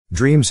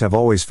Dreams have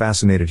always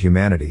fascinated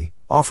humanity,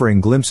 offering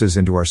glimpses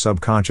into our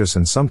subconscious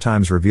and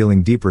sometimes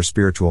revealing deeper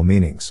spiritual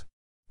meanings.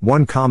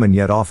 One common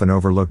yet often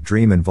overlooked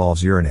dream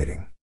involves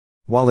urinating.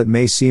 While it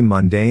may seem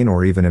mundane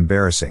or even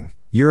embarrassing,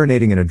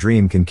 urinating in a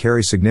dream can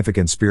carry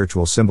significant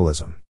spiritual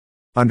symbolism.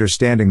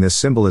 Understanding this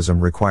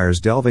symbolism requires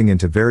delving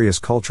into various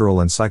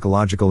cultural and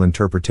psychological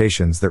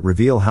interpretations that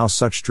reveal how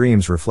such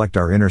dreams reflect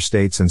our inner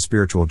states and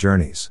spiritual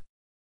journeys.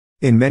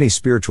 In many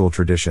spiritual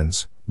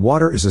traditions,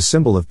 water is a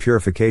symbol of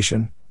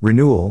purification,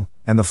 renewal,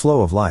 and the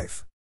flow of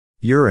life.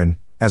 Urine,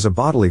 as a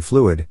bodily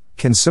fluid,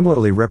 can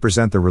similarly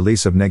represent the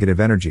release of negative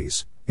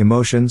energies,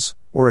 emotions,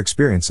 or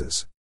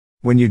experiences.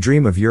 When you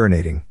dream of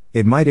urinating,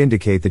 it might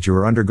indicate that you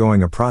are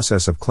undergoing a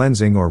process of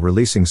cleansing or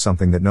releasing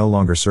something that no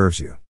longer serves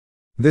you.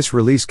 This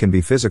release can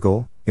be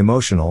physical,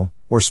 emotional,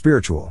 or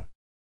spiritual.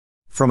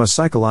 From a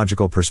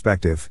psychological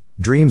perspective,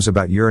 dreams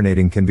about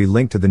urinating can be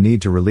linked to the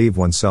need to relieve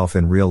oneself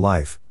in real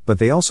life, but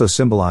they also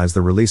symbolize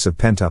the release of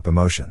pent-up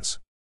emotions.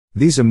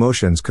 These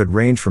emotions could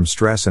range from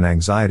stress and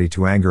anxiety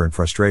to anger and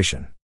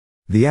frustration.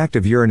 The act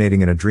of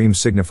urinating in a dream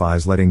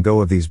signifies letting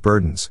go of these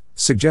burdens,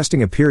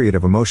 suggesting a period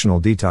of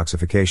emotional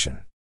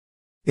detoxification.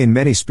 In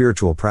many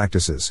spiritual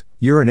practices,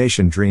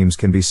 urination dreams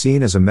can be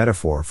seen as a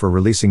metaphor for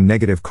releasing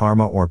negative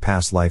karma or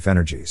past life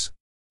energies.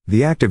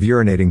 The act of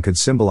urinating could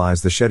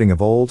symbolize the shedding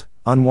of old,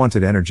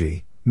 unwanted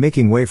energy,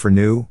 making way for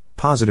new,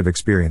 positive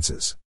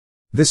experiences.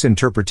 This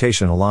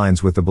interpretation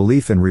aligns with the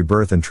belief in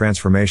rebirth and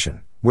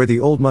transformation, where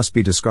the old must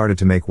be discarded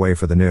to make way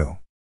for the new.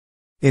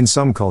 In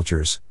some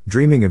cultures,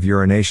 dreaming of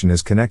urination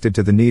is connected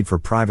to the need for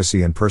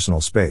privacy and personal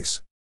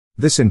space.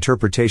 This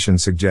interpretation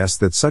suggests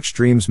that such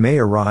dreams may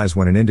arise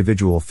when an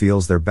individual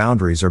feels their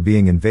boundaries are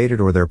being invaded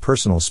or their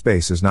personal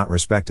space is not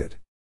respected.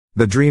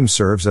 The dream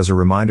serves as a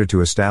reminder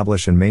to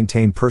establish and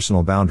maintain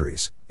personal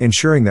boundaries,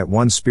 ensuring that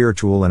one's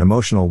spiritual and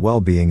emotional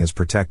well-being is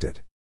protected.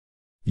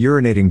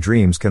 Urinating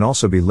dreams can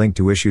also be linked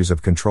to issues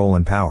of control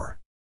and power.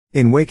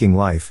 In waking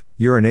life,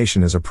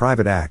 urination is a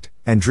private act,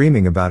 and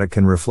dreaming about it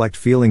can reflect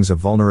feelings of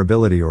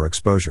vulnerability or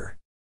exposure.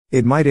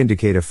 It might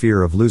indicate a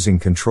fear of losing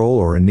control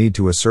or a need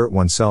to assert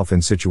oneself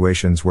in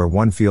situations where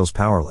one feels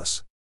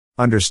powerless.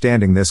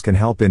 Understanding this can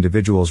help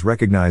individuals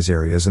recognize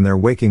areas in their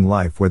waking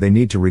life where they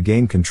need to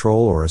regain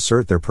control or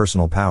assert their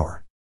personal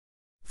power.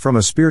 From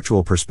a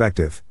spiritual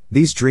perspective,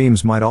 these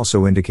dreams might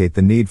also indicate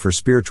the need for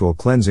spiritual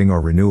cleansing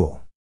or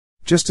renewal.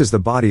 Just as the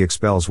body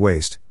expels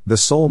waste, the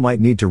soul might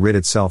need to rid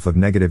itself of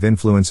negative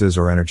influences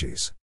or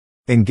energies.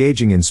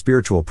 Engaging in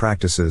spiritual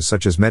practices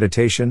such as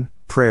meditation,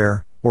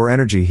 prayer, or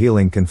energy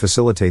healing can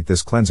facilitate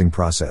this cleansing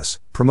process,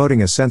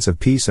 promoting a sense of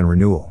peace and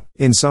renewal.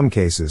 In some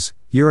cases,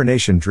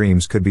 urination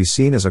dreams could be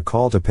seen as a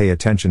call to pay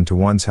attention to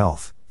one's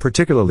health,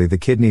 particularly the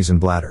kidneys and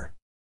bladder.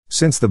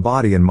 Since the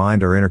body and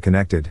mind are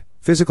interconnected,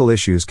 physical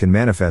issues can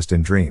manifest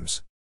in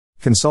dreams.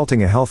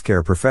 Consulting a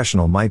healthcare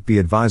professional might be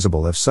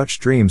advisable if such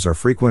dreams are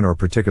frequent or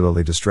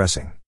particularly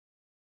distressing.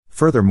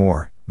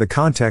 Furthermore, the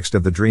context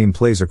of the dream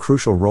plays a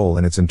crucial role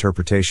in its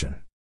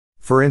interpretation.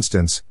 For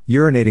instance,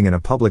 urinating in a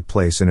public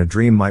place in a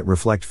dream might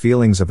reflect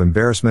feelings of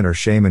embarrassment or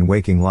shame in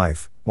waking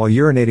life, while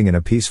urinating in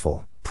a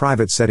peaceful,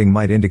 private setting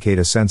might indicate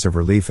a sense of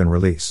relief and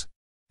release.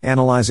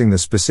 Analyzing the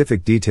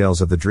specific details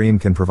of the dream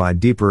can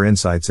provide deeper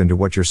insights into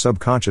what your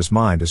subconscious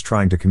mind is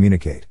trying to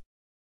communicate.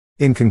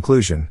 In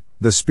conclusion,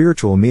 the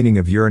spiritual meaning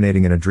of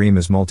urinating in a dream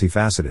is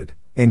multifaceted,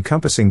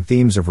 encompassing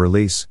themes of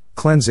release,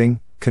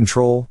 cleansing,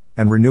 control,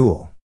 and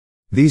renewal.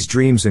 These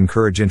dreams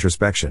encourage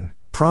introspection,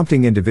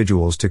 prompting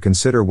individuals to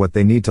consider what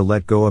they need to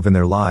let go of in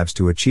their lives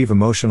to achieve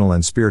emotional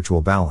and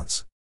spiritual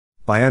balance.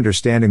 By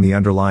understanding the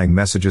underlying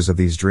messages of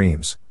these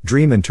dreams,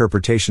 dream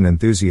interpretation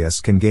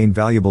enthusiasts can gain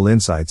valuable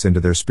insights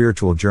into their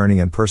spiritual journey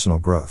and personal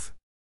growth.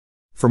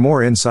 For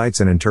more insights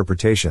and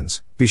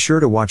interpretations, be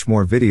sure to watch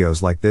more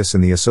videos like this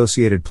in the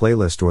associated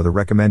playlist or the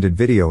recommended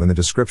video in the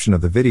description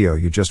of the video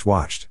you just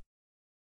watched.